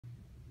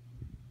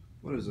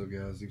What is up,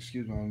 guys?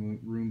 Excuse my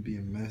room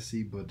being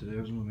messy, but today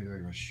I was gonna make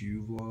like a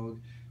shoe vlog.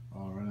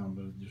 Right now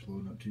I'm just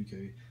loading up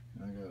 2K,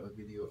 and I got a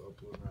video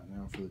upload right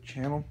now for the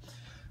channel.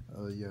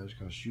 Yeah, I just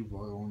got a shoe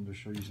vlog. I wanted to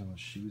show you some of the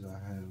shoes I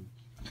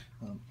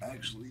have.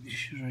 Actually, these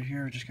shoes right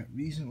here I just got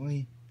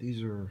recently.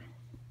 These are,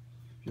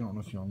 I don't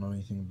know if y'all know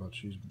anything about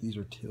shoes, but these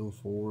are Teal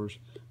 4s.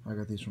 I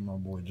got these from my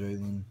boy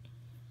Jalen.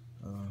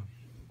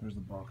 There's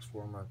the box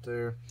for them right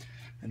there,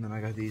 and then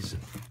I got these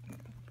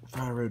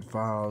Fire Red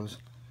 5s.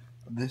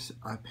 This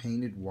I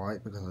painted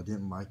white because I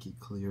didn't like it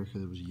clear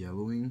because it was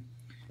yellowing,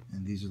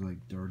 and these are like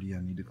dirty.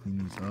 I need to clean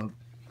these up.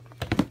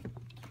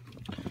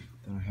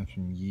 Then I have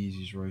some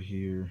Yeezys right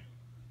here,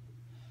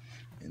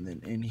 and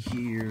then in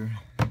here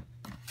I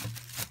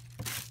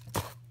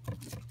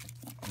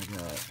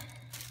got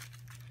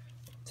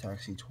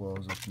Taxi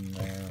 12s up in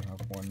there.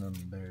 I've worn them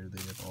barely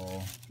at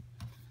all.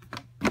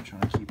 I'm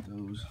trying to keep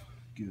those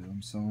good.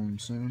 I'm selling them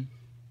soon.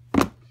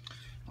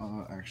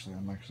 Actually,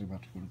 I'm actually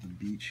about to go to the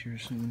beach here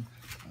soon.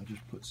 I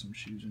just put some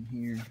shoes in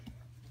here.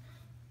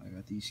 I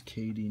got these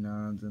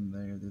KD9s in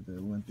there. They're the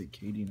Olympic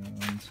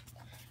KD9s.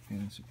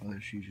 And some other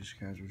shoes, just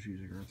casual shoes.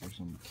 I got there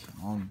some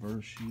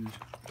Converse shoes.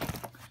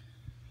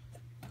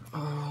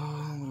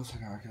 What else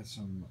I got? I got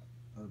some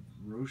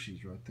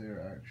Roshis right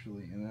there,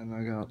 actually. And then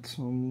I got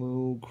some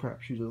little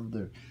crap shoes over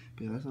there.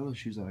 But yeah, that's all the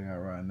shoes that I got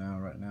right now.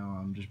 Right now,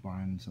 I'm just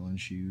buying and selling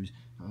shoes.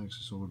 I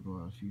actually sold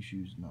a few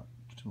shoes not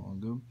too long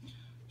ago.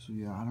 So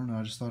yeah, I don't know,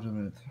 I just thought of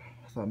it.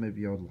 I thought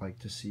maybe y'all would like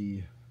to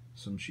see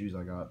some shoes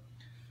I got.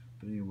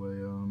 But anyway,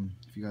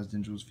 if you guys did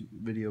enjoy this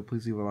video,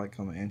 please leave a like,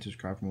 comment, and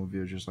subscribe for more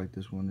videos just like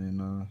this one,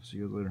 and see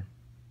you guys later.